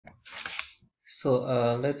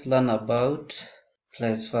So let's learn about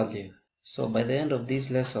place value. So by the end of this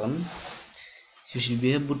lesson, you should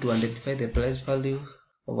be able to identify the place value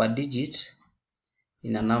of a digit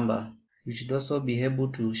in a number. You should also be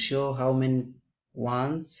able to show how many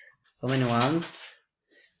ones are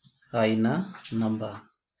in a number.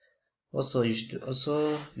 Also, you should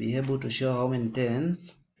also be able to show how many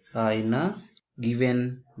tens are in a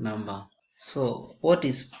given number. So what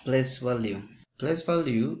is place value? Place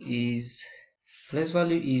value is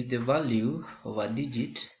the value of a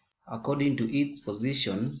digit according to its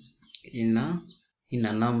position in a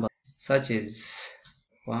number, such as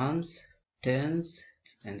ones, tens,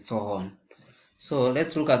 and so on. So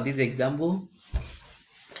let's look at this example.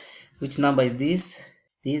 Which number is this?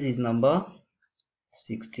 This is number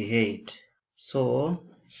 68. So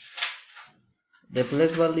the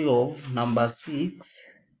place value of number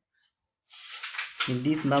 6 in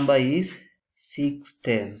this number is 6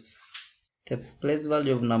 tens. The place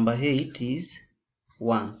value of number 8 is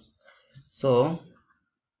ones. So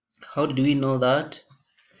how do we know that?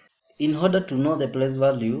 In order to know the place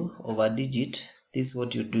value of a digit, this is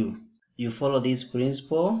what you do. You follow this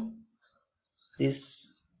principle.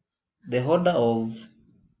 The order of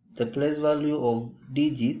the place value of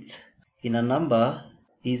digits in a number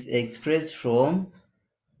is expressed from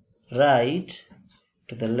right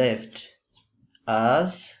to the left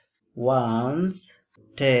as ones,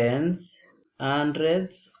 tens,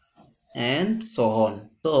 hundreds, and so on.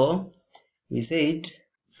 So we said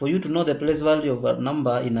for you to know the place value of a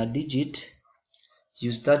number in a digit,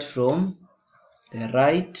 you start from the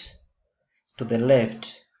right to the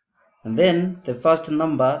left, and then the first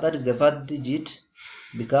number, that is the first digit,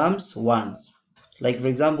 becomes ones. Like for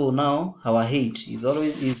example, now our 8 is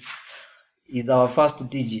our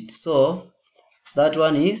first digit, so that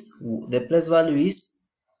one is the place value is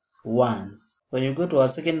ones. When you go to our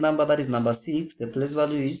second number, that is number 6, the place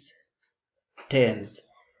value is tens.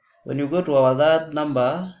 When you go to our third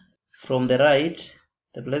number from the right,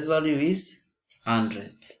 the place value is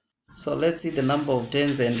hundreds. So let's see the number of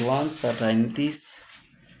tens and ones that are in these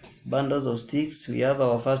bundles of sticks. We have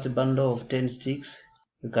our first bundle of 10 sticks.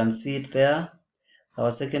 You can see it there.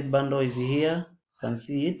 Our second bundle is here. You can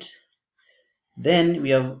see it. Then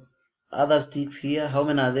we have other sticks here. How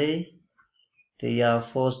many are they? They are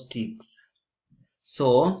 4 sticks.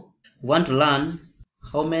 So we want to learn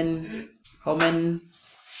how many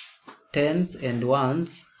tens and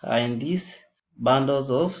ones are in these bundles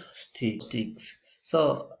of sticks.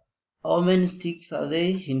 So how many sticks are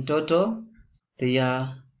they in total? They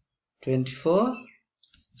are 24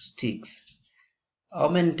 sticks. How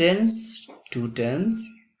many tens? 2 tens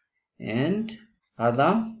and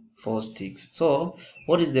other 4 sticks. So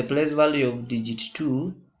what is the place value of digit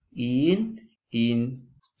 2 in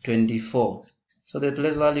 24? So the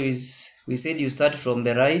place value is, we said you start from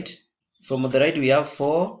the right. From the right we have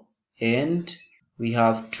 4 and we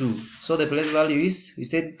have 2. So the place value is, we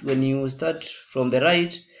said when you start from the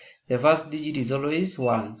right, the first digit is always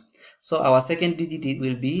ones. So our second digit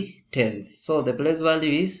will be tens. So the place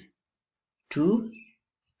value is 2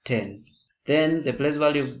 tens. Then the place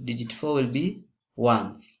value of digit 4 will be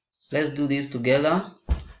ones. Let's do this together.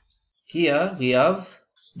 Here we have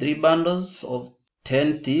 3 bundles of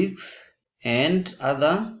 10 sticks and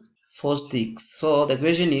other 4 sticks. So the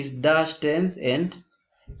question is dash tens and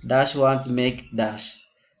dash ones make dash.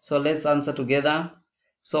 So let's answer together.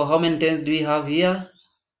 So how many tens do we have here?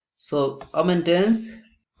 So how many tens?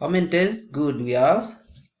 Good, we have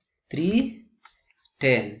 3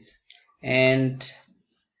 tens. And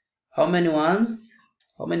how many ones?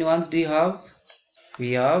 Do we have?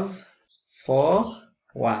 We have 4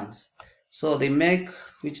 ones. So they make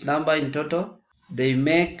which number in total? They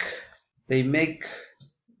make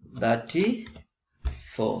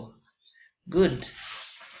 34. Good.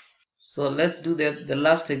 So let's do the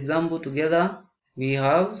last example together. We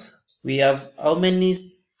have how many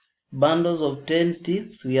bundles of 10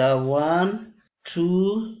 sticks? We have 1,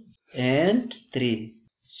 2, and 3.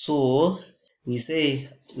 So we say,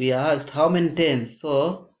 we are asked how many tens.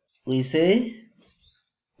 So we say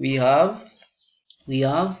we have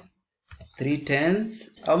 3 tens.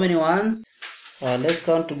 How many ones? Let's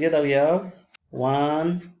count together. We have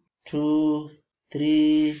 1, 2,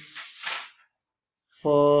 3,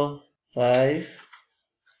 4, 5,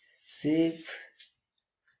 6,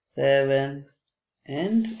 7,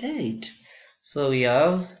 and 8. So we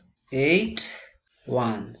have 8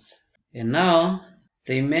 ones. And now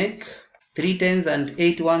they make 3 tens and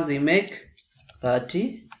 8 ones, they make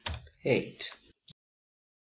 38.